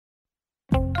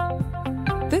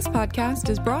This podcast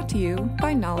is brought to you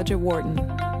by Knowledge at Wharton.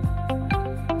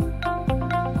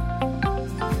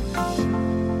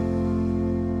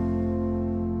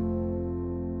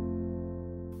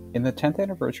 In the 10th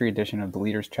anniversary edition of the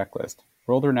Leader's Checklist,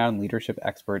 world-renowned leadership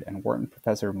expert and Wharton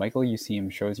professor Michael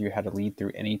Useem shows you how to lead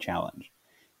through any challenge.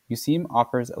 Useem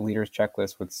offers a leader's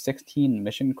checklist with 16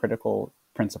 mission-critical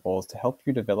principles to help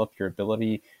you develop your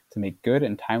ability to make good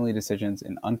and timely decisions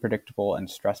in unpredictable and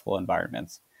stressful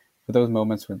environments, for those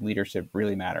moments when leadership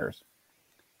really matters.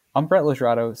 I'm Brett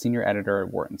Lajrado, senior editor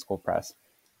at Wharton School Press.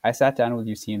 I sat down with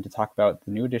Useem to talk about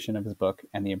the new edition of his book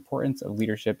and the importance of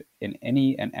leadership in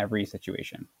any and every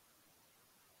situation.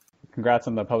 Congrats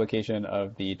on the publication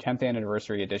of the 10th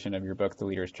anniversary edition of your book, The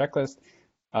Leader's Checklist.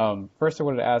 First, I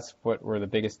wanted to ask what were the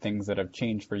biggest things that have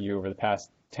changed for you over the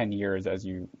past 10 years as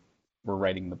you were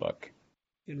writing the book?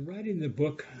 In writing the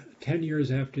book 10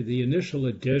 years after the initial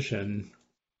edition,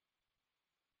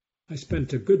 I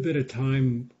spent a good bit of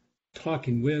time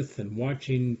talking with and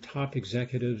watching top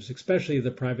executives, especially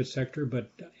the private sector,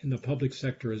 but in the public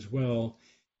sector as well,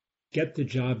 get the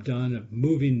job done of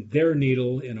moving their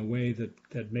needle in a way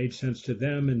that made sense to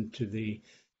them and to the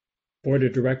board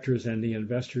of directors and the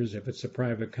investors if it's a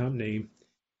private company.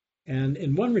 And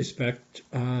in one respect,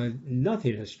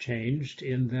 nothing has changed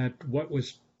in that what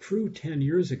was true 10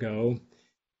 years ago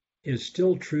is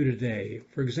still true today.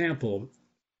 For example,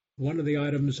 one of the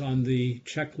items on the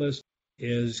checklist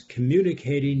is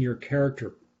communicating your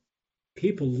character.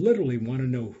 People literally want to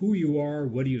know who you are,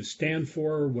 what do you stand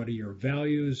for, what are your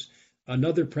values.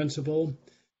 Another principle,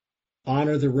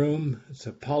 honor the room. It's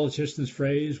a politician's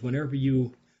phrase. Whenever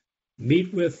you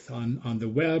meet with on the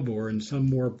web or in some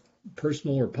more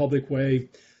personal or public way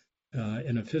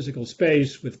in a physical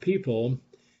space with people,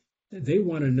 they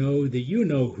want to know that you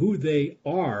know who they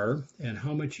are and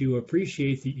how much you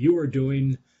appreciate that you are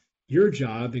doing your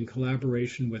job in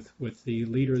collaboration with the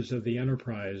leaders of the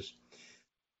enterprise.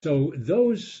 So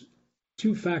those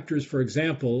two factors, for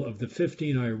example, of the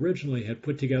 15 I originally had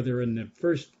put together in the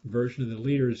first version of the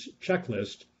Leader's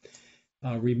Checklist,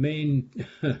 remain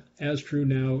as true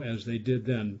now as they did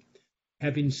then.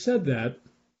 Having said that,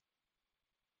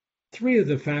 three of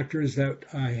the factors that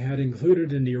I had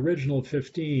included in the original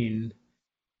 15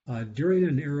 during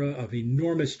an era of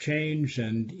enormous change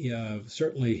and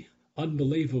certainly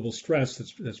unbelievable stress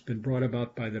that's been brought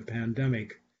about by the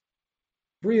pandemic,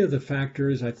 three of the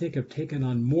factors I think have taken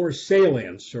on more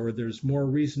salience, or there's more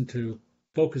reason to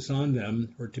focus on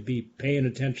them or to be paying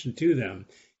attention to them.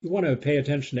 You want to pay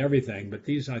attention to everything, but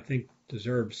these I think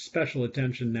deserve special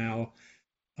attention now,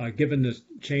 given the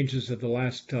changes of the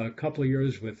last couple of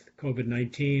years with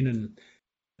COVID-19. And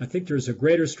I think there's a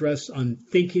greater stress on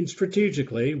thinking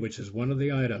strategically, which is one of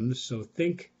the items. So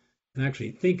think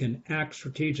and act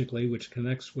strategically, which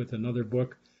connects with another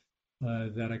book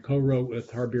that I co-wrote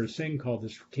with Harbir Singh called The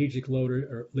Strategic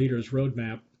Leader's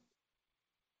Roadmap.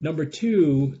 Number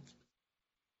two,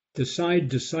 decide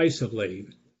decisively.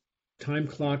 Time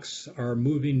clocks are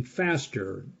moving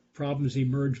faster. Problems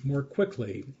emerge more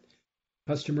quickly.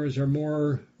 Customers are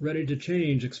more ready to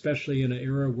change, especially in an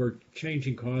era where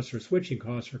changing costs or switching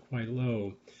costs are quite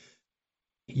low.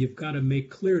 You've got to make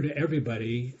clear to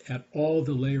everybody at all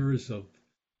the layers of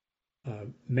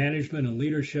management and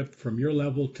leadership from your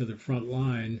level to the front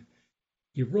line,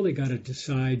 you've really got to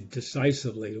decide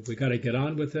decisively. We got to get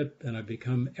on with it, and I've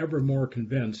become ever more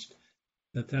convinced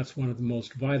that that's one of the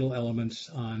most vital elements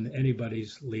on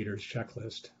anybody's leader's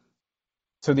checklist.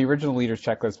 So the original Leader's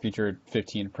Checklist featured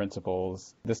 15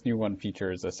 principles. This new one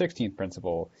features a 16th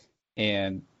principle.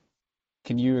 And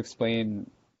can you explain,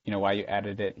 why you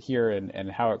added it here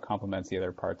and how it complements the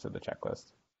other parts of the checklist?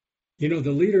 The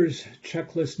Leader's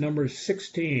Checklist number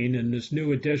 16 in this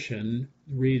new edition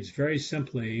reads very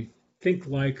simply, think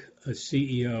like a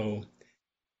CEO.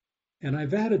 And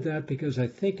I've added that because I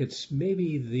think it's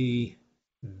maybe the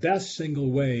best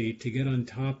single way to get on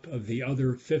top of the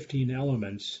other 15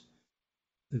 elements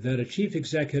that a chief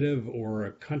executive or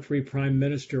a country prime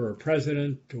minister or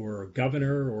president or a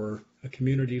governor or a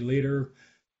community leader,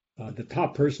 the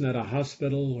top person at a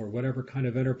hospital or whatever kind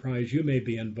of enterprise you may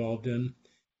be involved in,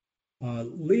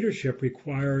 leadership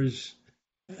requires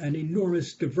an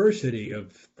enormous diversity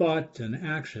of thought and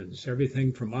actions,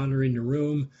 everything from honoring your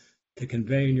room to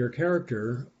conveying your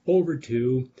character over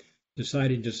to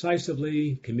deciding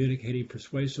decisively, communicating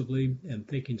persuasively, and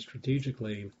thinking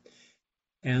strategically.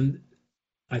 And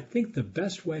I think the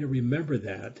best way to remember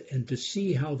that and to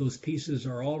see how those pieces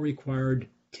are all required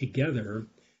together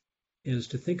is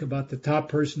to think about the top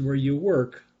person where you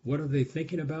work. What are they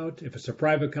thinking about? If it's a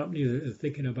private company, they're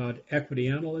thinking about equity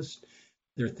analysts.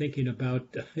 They're thinking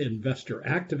about investor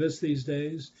activists these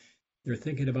days. They're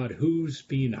thinking about who's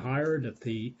being hired at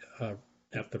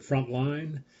the front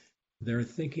line. They're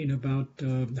thinking about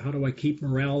how do I keep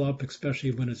morale up,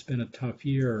 especially when it's been a tough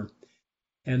year.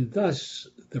 And thus,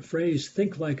 the phrase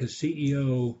 "think like a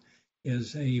CEO"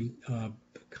 is a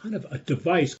kind of a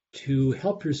device to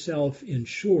help yourself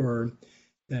ensure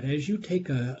that as you take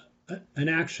an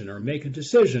action or make a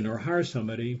decision or hire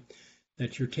somebody,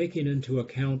 that you're taking into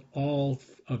account all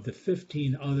of the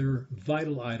 15 other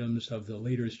vital items of the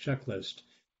leader's checklist.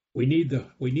 We need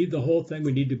the whole thing.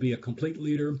 We need to be a complete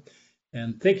leader,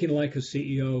 and thinking like a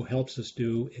CEO helps us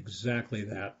do exactly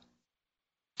that.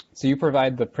 So you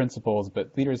provide the principles,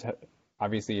 but leaders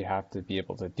obviously have to be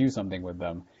able to do something with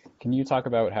them. Can you talk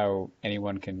about how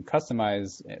anyone can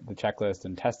customize the checklist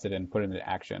and test it and put it into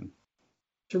action?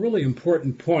 It's a really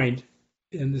important point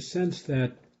in the sense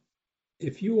that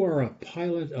if you are a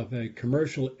pilot of a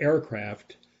commercial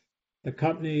aircraft, the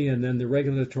company and then the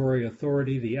regulatory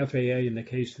authority, the FAA in the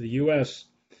case of the US,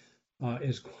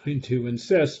 is going to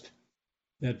insist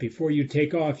that before you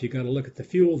take off, you got to look at the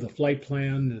fuel, the flight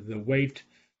plan, the weight,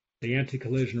 the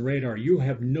anti-collision radar. You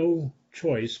have no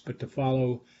choice but to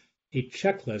follow a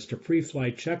checklist, a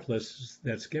pre-flight checklist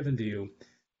that's given to you.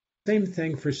 Same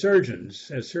thing for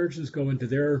surgeons. As surgeons go into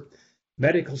their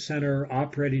medical center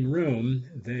operating room,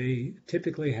 they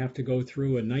typically have to go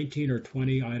through a 19 or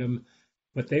 20 item,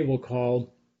 what they will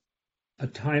call a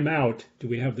timeout. Do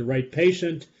we have the right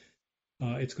patient?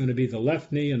 It's going to be the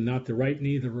left knee and not the right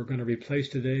knee that we're going to replace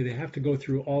today. They have to go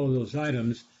through all of those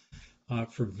items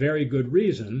for very good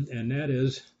reason, and that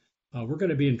is we're going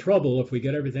to be in trouble if we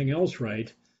get everything else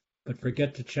right, but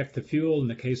forget to check the fuel in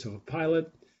the case of a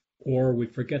pilot, or we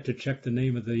forget to check the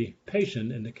name of the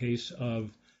patient in the case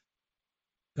of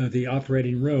the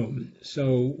operating room.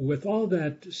 So with all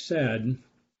that said,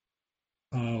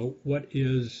 what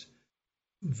is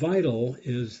vital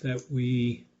is that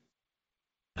we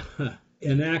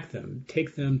enact them,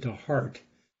 take them to heart.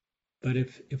 But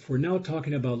if we're now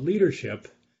talking about leadership,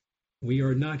 we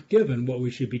are not given what we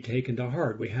should be taken to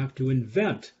heart. We have to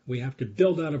invent, we have to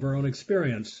build out of our own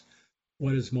experience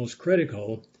what is most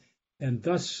critical. And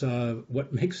thus,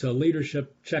 what makes a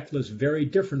leadership checklist very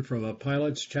different from a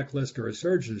pilot's checklist or a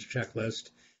surgeon's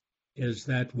checklist is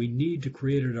that we need to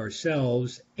create it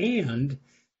ourselves, and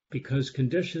because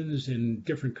conditions in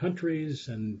different countries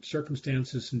and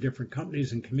circumstances in different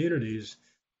companies and communities,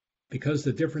 because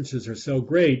the differences are so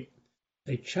great,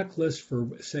 a checklist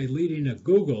for, say, leading a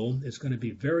Google is going to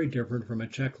be very different from a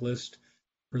checklist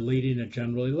for leading a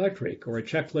General Electric, or a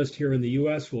checklist here in the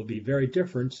U.S. will be very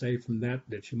different, say, from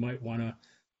that you might want to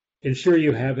ensure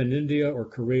you have in India or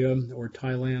Korea or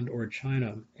Thailand or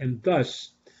China. And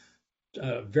thus,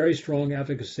 very strong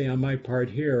advocacy on my part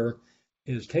here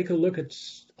is take a look at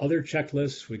other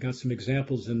checklists. We got some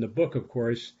examples in the book, of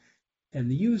course,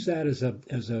 and use that as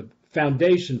a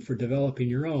foundation for developing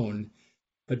your own,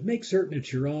 but make certain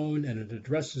it's your own and it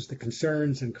addresses the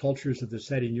concerns and cultures of the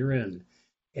setting you're in.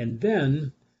 And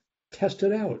then test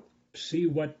it out. See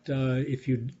what, if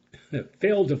you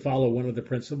fail to follow one of the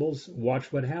principles,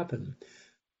 watch what happened.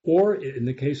 Or in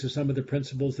the case of some of the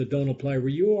principles that don't apply where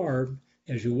you are,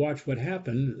 as you watch what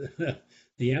happened,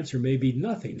 the answer may be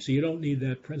nothing. So you don't need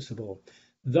that principle.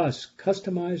 Thus,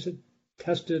 customize it,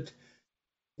 test it,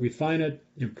 refine it,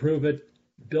 improve it,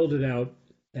 build it out,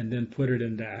 and then put it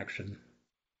into action.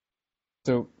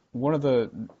 So one of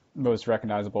the most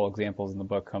recognizable examples in the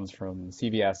book comes from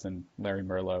CVS and Larry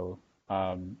Merlo,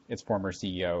 its former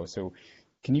CEO. So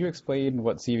can you explain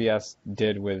what CVS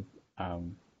did with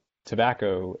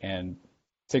tobacco and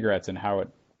cigarettes and how it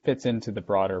fits into the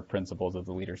broader principles of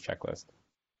the leader's checklist?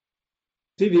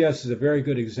 CVS is a very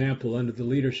good example under the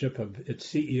leadership of its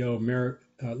CEO,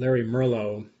 Larry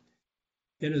Merlo,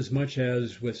 inasmuch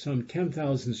as with some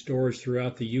 10,000 stores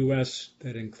throughout the U.S.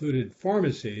 that included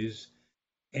pharmacies,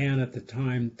 and at the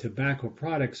time tobacco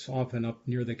products often up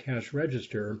near the cash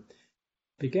register,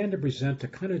 began to present a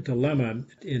kind of dilemma.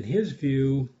 In his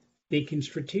view, thinking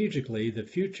strategically, the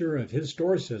future of his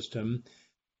store system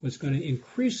was going to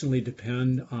increasingly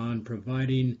depend on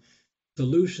providing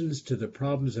solutions to the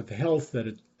problems of health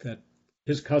that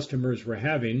his customers were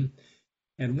having,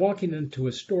 and walking into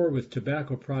a store with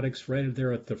tobacco products right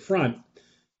there at the front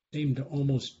seemed to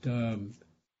almost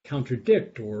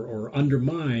contradict or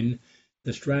undermine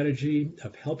the strategy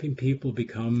of helping people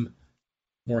become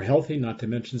more healthy, not to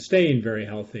mention staying very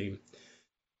healthy.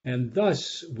 And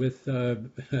thus, with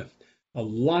a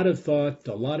lot of thought,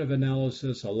 a lot of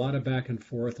analysis, a lot of back and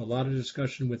forth, a lot of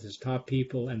discussion with his top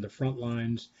people and the front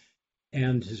lines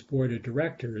and his board of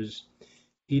directors,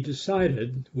 he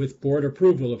decided, with board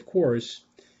approval, of course,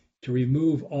 to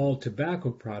remove all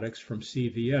tobacco products from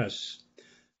CVS.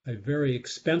 a very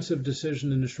expensive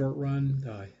decision in the short run.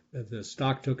 The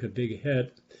stock took a big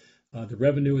hit. The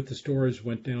revenue at the stores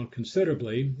went down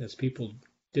considerably as people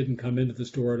didn't come into the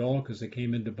store at all because they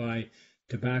came in to buy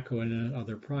tobacco and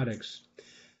other products.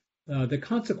 The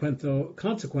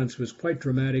consequence was quite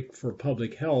dramatic for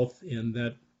public health in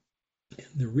that in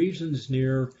the regions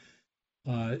near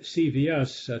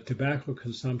CVS, tobacco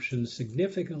consumption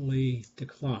significantly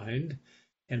declined,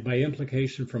 and by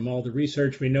implication from all the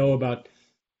research we know about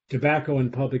tobacco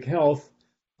and public health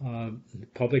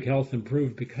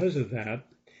improved because of that.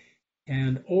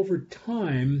 And over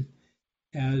time,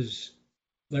 as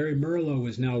Larry Merlo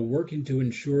is now working to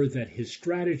ensure that his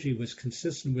strategy was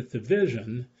consistent with the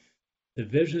vision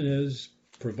is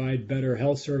provide better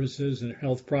health services and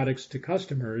health products to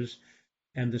customers.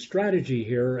 And the strategy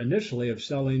here initially of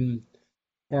selling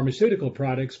pharmaceutical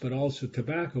products, but also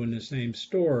tobacco in the same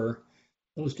store,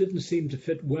 those didn't seem to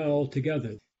fit well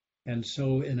together. And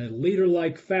so in a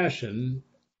leader-like fashion,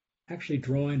 actually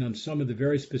drawing on some of the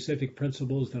very specific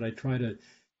principles that I try to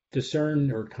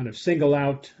discern or kind of single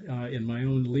out in my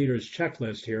own leader's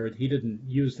checklist here. He didn't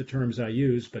use the terms I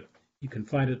use, but you can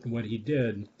find it in what he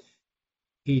did.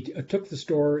 He took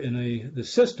the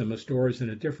system of stores in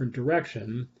a different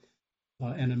direction,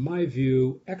 and in my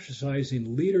view,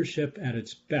 exercising leadership at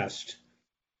its best,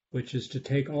 which is to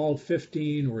take all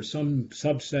 15 or some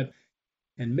subset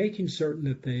and making certain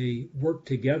that they work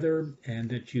together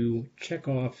and that you check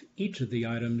off each of the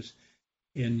items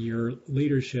in your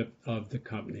leadership of the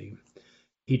company.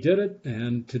 He did it,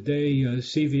 and today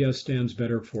CVS stands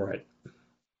better for it.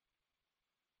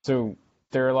 So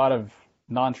there are a lot of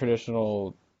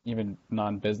non-traditional, even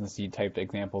non-businessy type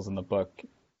examples in the book.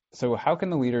 So how can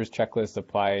the leader's checklist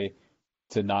apply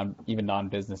to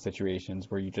non-business situations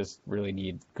where you just really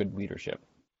need good leadership?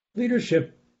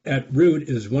 Leadership at root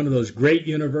is one of those great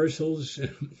universals.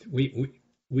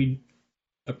 We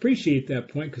appreciate that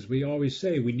point because we always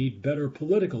say we need better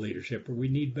political leadership, or we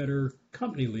need better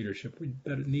company leadership, we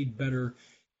need better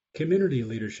community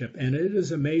leadership. And it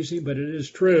is amazing, but it is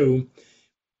true.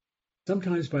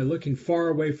 Sometimes by looking far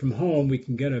away from home, we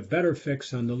can get a better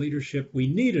fix on the leadership we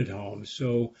need at home.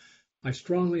 So I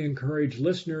strongly encourage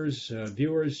listeners,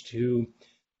 viewers, to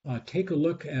take a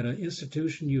look at an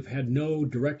institution you've had no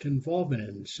direct involvement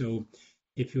in. So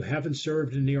if you haven't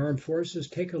served in the armed forces,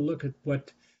 take a look at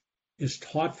what is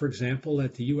taught, for example,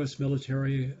 at the U.S.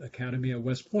 Military Academy at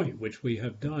West Point, which we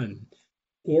have done.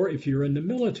 Or if you're in the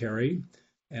military,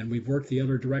 and we've worked the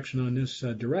other direction on this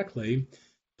directly,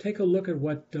 take a look at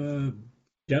what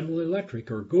General Electric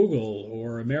or Google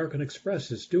or American Express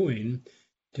is doing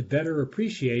to better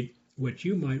appreciate what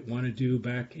you might want to do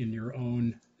back in your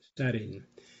own setting.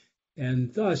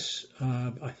 And thus,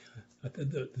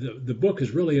 the book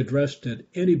is really addressed at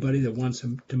anybody that wants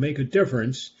to make a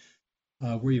difference,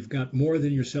 where you've got more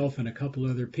than yourself and a couple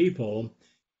other people,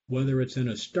 whether it's in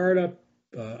a startup,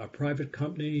 a private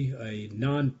company, a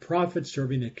nonprofit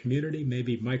serving a community,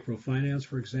 maybe microfinance,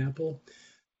 for example,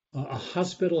 a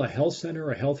hospital, a health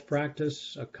center, a health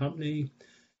practice, a company,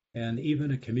 and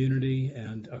even a community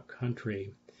and a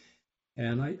country.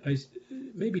 And I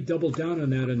maybe double down on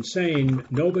that in saying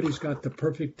nobody's got the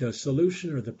perfect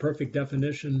solution or the perfect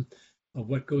definition of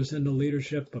what goes into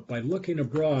leadership, but by looking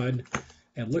abroad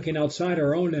and looking outside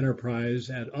our own enterprise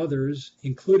at others,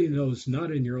 including those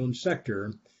not in your own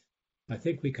sector, I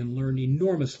think we can learn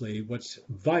enormously what's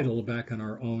vital back in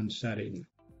our own setting.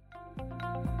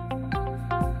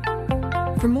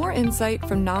 For more insight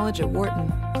from Knowledge at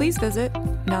Wharton, please visit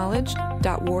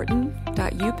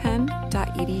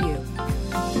knowledge.wharton.upenn.edu.